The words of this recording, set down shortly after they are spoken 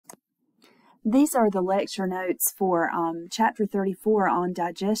These are the lecture notes for Chapter 34 on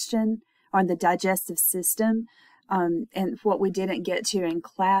digestion, on the digestive system. And what we didn't get to in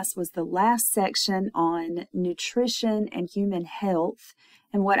class was the last section on nutrition and human health.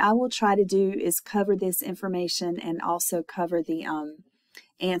 And what I will try to do is cover this information and also cover the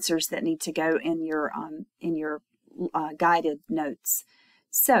answers that need to go in your guided notes.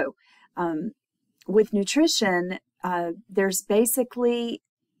 So, with nutrition, there's basically,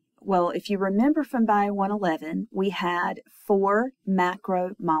 well, if you remember from Bio 111, we had 4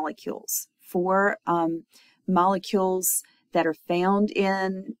 macromolecules, 4 molecules that are found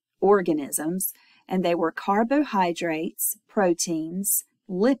in organisms, and they were carbohydrates, proteins,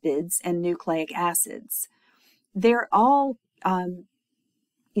 lipids, and nucleic acids. They're all,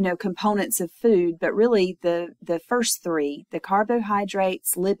 components of food, but really the first 3, the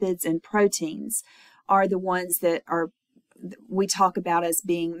carbohydrates, lipids, and proteins, are the ones that we talk about as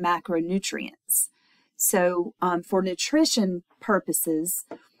being macronutrients. So for nutrition purposes,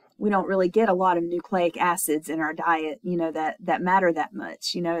 we don't really get a lot of nucleic acids in our diet, that matter that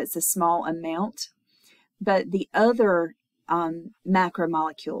much. It's a small amount. But the other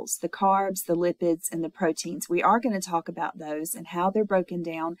macromolecules, the carbs, the lipids, and the proteins, we are going to talk about those and how they're broken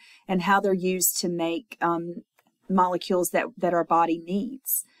down and how they're used to make molecules that our body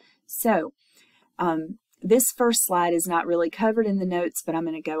needs. So this first slide is not really covered in the notes, but I'm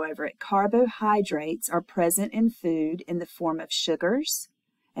going to go over it. Carbohydrates are present in food in the form of sugars,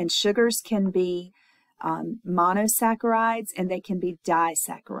 and sugars can be monosaccharides and they can be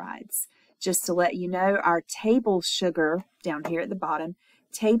disaccharides. Just to let you know, our table sugar down here at the bottom,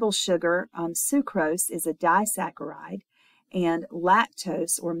 table sugar, sucrose, is a disaccharide, and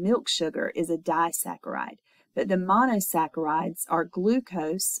lactose or milk sugar is a disaccharide. But the monosaccharides are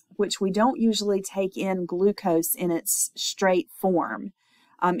glucose, which we don't usually take in glucose in its straight form,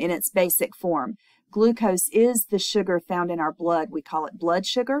 in its basic form. Glucose is the sugar found in our blood. We call it blood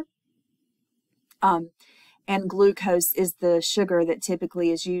sugar. And glucose is the sugar that typically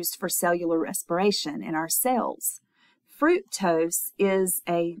is used for cellular respiration in our cells. Fructose is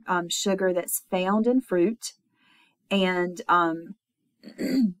a sugar that's found in fruit, and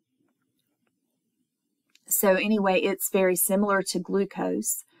so anyway, it's very similar to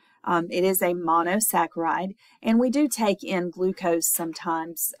glucose. It is a monosaccharide, and we do take in glucose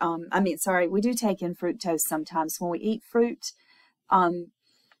sometimes. We do take in fructose sometimes when we eat fruit,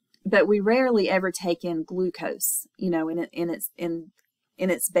 but we rarely ever take in glucose. In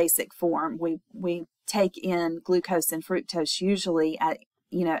its basic form, we take in glucose and fructose usually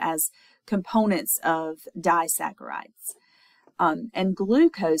as components of disaccharides. And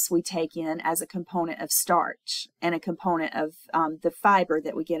glucose we take in as a component of starch and a component of the fiber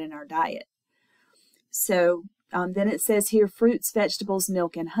that we get in our diet. So then it says here, fruits, vegetables,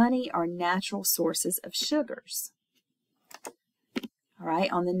 milk, and honey are natural sources of sugars. All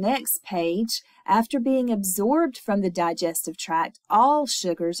right, on the next page, after being absorbed from the digestive tract, all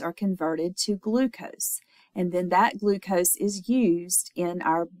sugars are converted to glucose. And then that glucose is used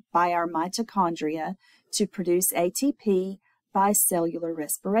by our mitochondria to produce ATP by cellular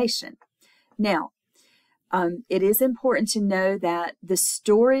respiration. Now, it is important to know that the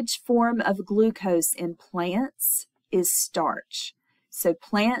storage form of glucose in plants is starch. So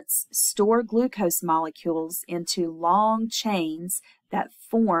plants store glucose molecules into long chains that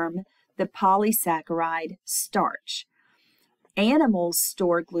form the polysaccharide starch. Animals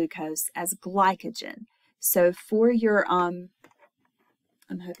store glucose as glycogen. So for your, I'm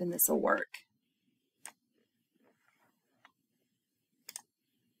hoping this will work.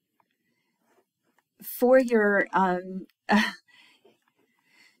 For your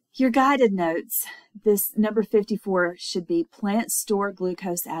guided notes, this number 54 should be plants store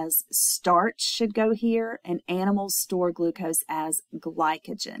glucose as starch should go here, and animals store glucose as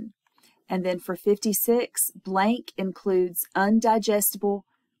glycogen. And then for 56, blank includes undigestible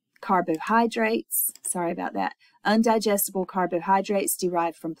carbohydrates. Sorry about that. Undigestible carbohydrates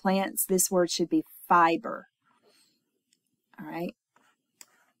derived from plants. This word should be fiber. All right.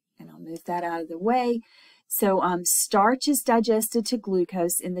 And I'll move that out of the way. So starch is digested to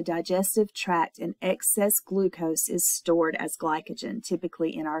glucose in the digestive tract, and excess glucose is stored as glycogen,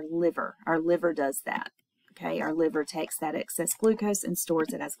 typically in our liver. Our liver does that. Okay, our liver takes that excess glucose and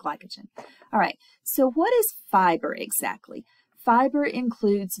stores it as glycogen. All right, so what is fiber exactly? Fiber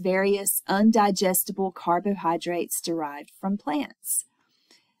includes various undigestible carbohydrates derived from plants.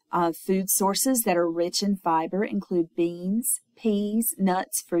 Food sources that are rich in fiber include beans, peas,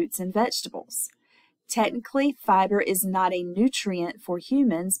 nuts, fruits, and vegetables. Technically, fiber is not a nutrient for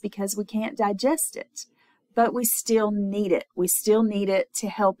humans because we can't digest it, but we still need it. We still need it to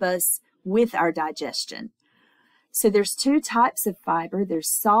help us with our digestion. So there's two types of fiber. There's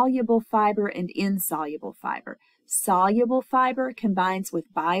soluble fiber and insoluble fiber. Soluble fiber combines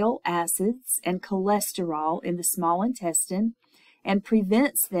with bile acids and cholesterol in the small intestine and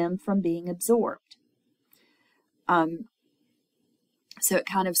prevents them from being absorbed. So it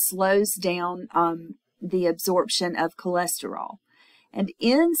kind of slows down the absorption of cholesterol. And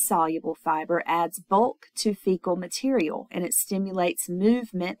insoluble fiber adds bulk to fecal material, and it stimulates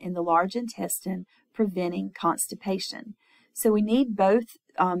movement in the large intestine, preventing constipation. So we need both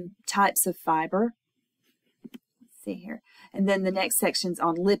types of fiber. Let's see here. And then the next section's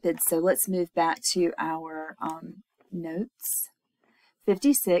on lipids, so let's move back to our notes.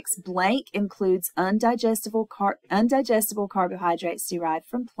 56, blank includes undigestible carbohydrates derived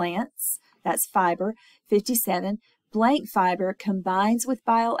from plants. That's fiber. 57, blank fiber combines with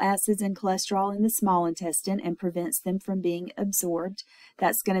bile acids and cholesterol in the small intestine and prevents them from being absorbed.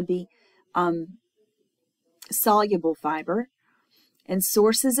 That's going to be soluble fiber. And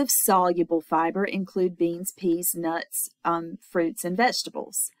sources of soluble fiber include beans, peas, nuts, fruits, and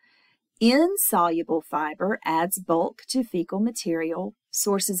vegetables. Insoluble fiber adds bulk to fecal material.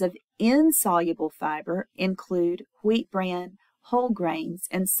 Sources of insoluble fiber include wheat bran, whole grains,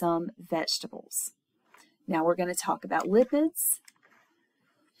 and some vegetables. Now we're going to talk about lipids.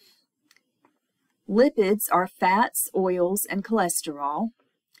 Lipids are fats, oils, and cholesterol.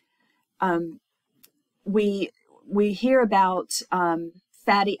 We hear about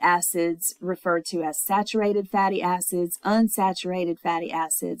fatty acids referred to as saturated fatty acids, unsaturated fatty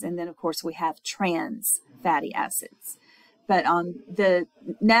acids, and then of course we have trans fatty acids. But the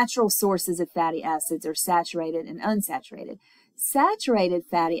natural sources of fatty acids are saturated and unsaturated. Saturated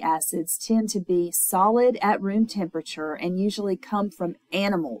fatty acids tend to be solid at room temperature and usually come from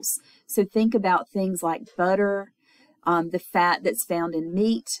animals. So think about things like butter, the fat that's found in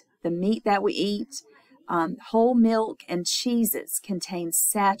meat, the meat that we eat. Whole milk and cheeses contain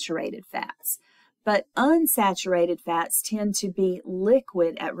saturated fats, but unsaturated fats tend to be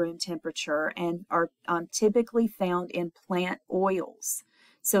liquid at room temperature and are typically found in plant oils,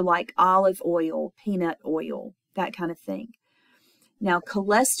 so like olive oil, peanut oil, that kind of thing. Now,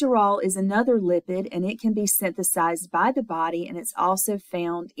 cholesterol is another lipid, and it can be synthesized by the body, and it's also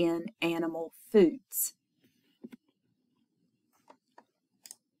found in animal foods.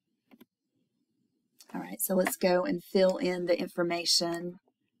 All right, so let's go and fill in the information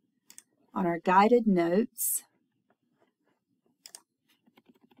on our guided notes.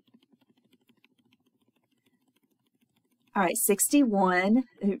 All right, 61.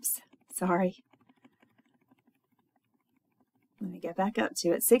 Oops, sorry. Let me get back up to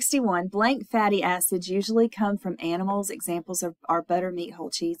it. 61. Blank fatty acids usually come from animals. Examples are butter, meat,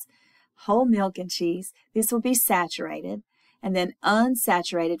 whole cheese, whole milk, and cheese. This will be saturated. And then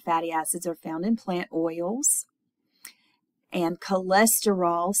unsaturated fatty acids are found in plant oils. And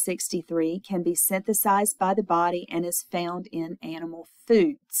cholesterol, 63, can be synthesized by the body and is found in animal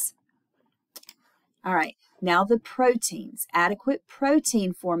foods. All right, now the proteins. Adequate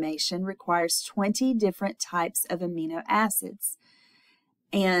protein formation requires 20 different types of amino acids.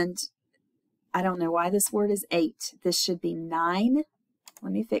 And I don't know why this word is 8. This should be 9.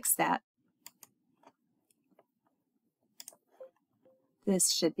 Let me fix that.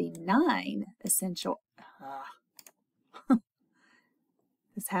 This should be 9 essential.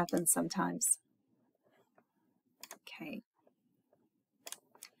 This happens sometimes. Okay.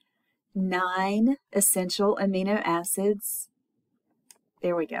 9 essential amino acids,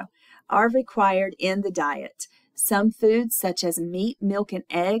 there we go, are required in the diet. Some foods such as meat, milk, and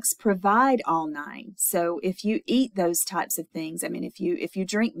eggs provide all 9. So if you eat those types of things, I mean, if you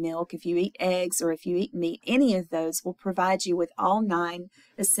drink milk, if you eat eggs, or if you eat meat, any of those will provide you with all 9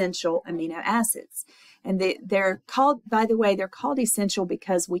 essential amino acids. And they're called, by the way, they're called essential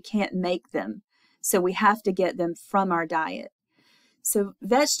because we can't make them. So we have to get them from our diet. So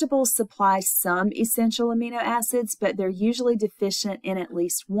vegetables supply some essential amino acids, but they're usually deficient in at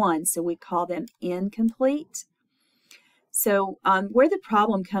least one, so we call them incomplete. So where the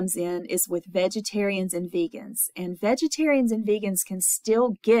problem comes in is with vegetarians and vegans. And vegetarians and vegans can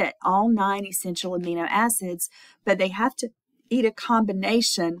still get all 9 essential amino acids, but they have to eat a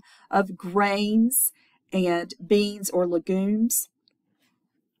combination of grains and beans or legumes.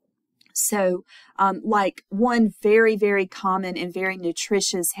 So like one very, very common and very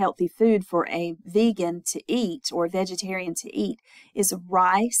nutritious healthy food for a vegan to eat or a vegetarian to eat is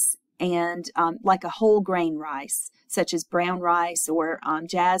rice, and like a whole grain rice, such as brown rice or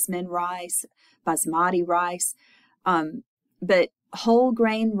jasmine rice, basmati rice. But whole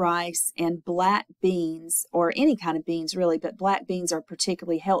grain rice and black beans, or any kind of beans really, but black beans are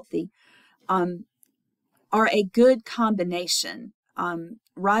particularly healthy, are a good combination.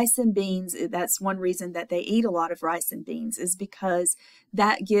 Rice and beans, that's one reason that they eat a lot of rice and beans, is because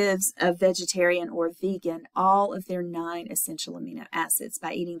that gives a vegetarian or vegan all of their 9 essential amino acids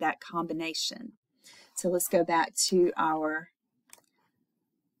by eating that combination. So let's go back to our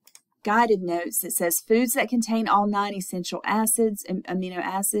guided notes. It says foods that contain all 9 essential acids and amino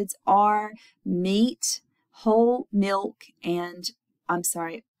acids are meat, whole milk, and I'm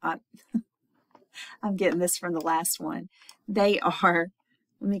sorry, I'm getting this from the last one. They are,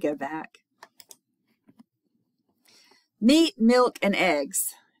 let me go back. Meat, milk, and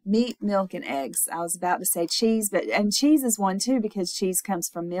eggs. Meat, milk, and eggs. I was about to say cheese, and cheese is one too because cheese comes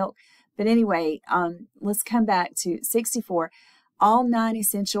from milk. But anyway, let's come back to 64. All 9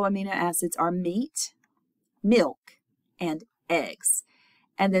 essential amino acids are meat, milk, and eggs.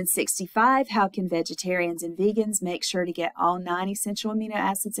 And then 65, how can vegetarians and vegans make sure to get all 9 essential amino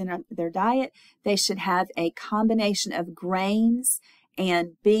acids in their diet? They should have a combination of grains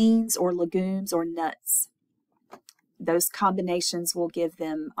and beans or legumes or nuts. Those combinations will give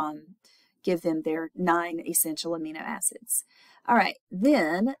them their 9 essential amino acids. All right,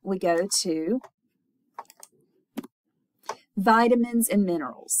 then we go to vitamins and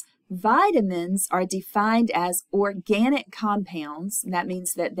minerals. Vitamins are defined as organic compounds. That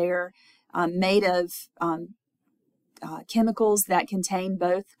means that they're made of chemicals that contain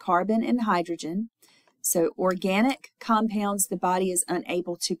both carbon and hydrogen. So organic compounds the body is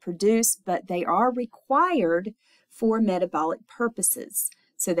unable to produce, but they are required for metabolic purposes.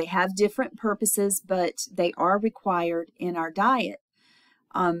 So they have different purposes, but they are required in our diet.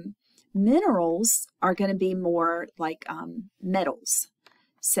 Minerals are going to be more like metals.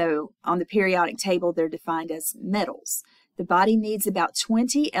 So on the periodic table, they're defined as metals. The body needs about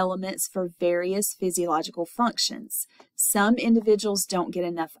 20 elements for various physiological functions. Some individuals don't get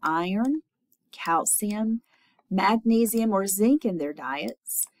enough iron, calcium, magnesium, or zinc in their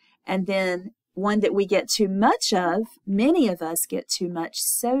diets. And then one that we get too much of, many of us get too much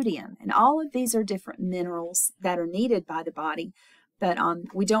sodium. And all of these are different minerals that are needed by the body. But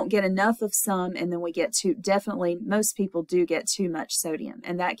we don't get enough of some, and then we get definitely, most people do get too much sodium,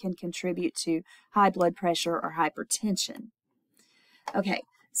 and that can contribute to high blood pressure or hypertension. Okay,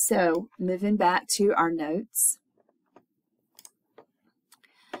 so moving back to our notes.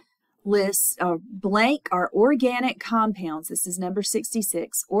 Lists blank are organic compounds. This is number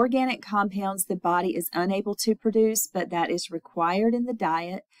 66. Organic compounds the body is unable to produce, but that is required in the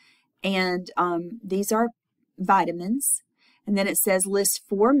diet. And these are vitamins. And then it says list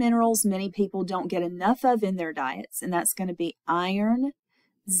 4 minerals many people don't get enough of in their diets. And that's going to be iron,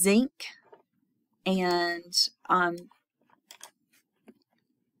 zinc, and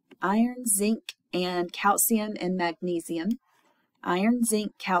calcium and magnesium. Iron,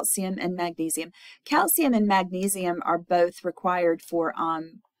 zinc, calcium, and magnesium. Calcium and magnesium are both required for,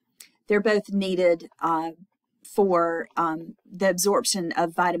 they're both needed for the absorption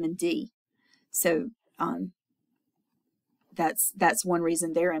of vitamin D. So that's one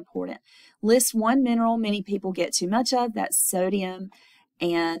reason they're important. List 1 mineral many people get too much of. That's sodium.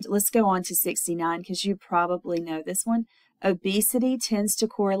 And let's go on to 69 because you probably know this one. Obesity tends to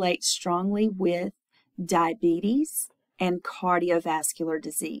correlate strongly with diabetes and cardiovascular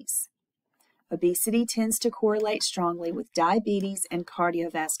disease. Obesity tends to correlate strongly with diabetes and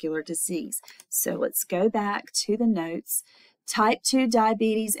cardiovascular disease. So let's go back to the notes. Type 2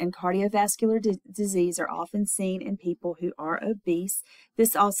 diabetes and cardiovascular disease are often seen in people who are obese.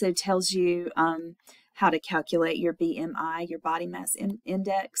 This also tells you how to calculate your BMI, your body mass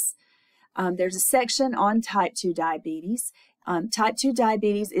index. There's a section on type 2 diabetes. Type 2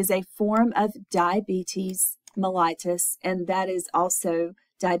 diabetes is a form of diabetes mellitus, and that is also,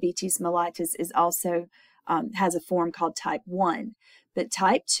 diabetes mellitus is also, has a form called type 1. But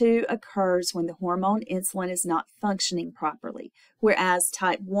type 2 occurs when the hormone insulin is not functioning properly, whereas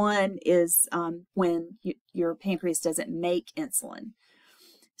type 1 is when your pancreas doesn't make insulin.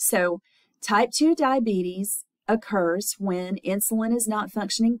 So type 2 diabetes occurs when insulin is not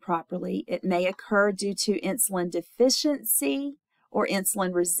functioning properly. It may occur due to insulin deficiency or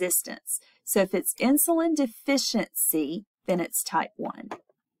insulin resistance. So if it's insulin deficiency, then it's type 1.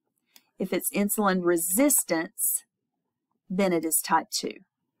 If it's insulin resistance, then it is type 2.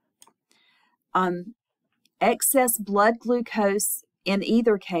 Excess blood glucose in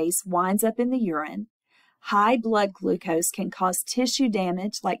either case winds up in the urine. High blood glucose can cause tissue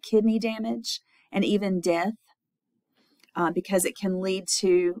damage like kidney damage and even death because it can lead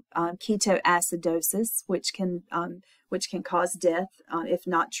to ketoacidosis, which which can cause death if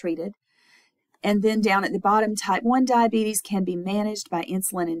not treated. And then down at the bottom, type 1 diabetes can be managed by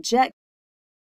insulin injection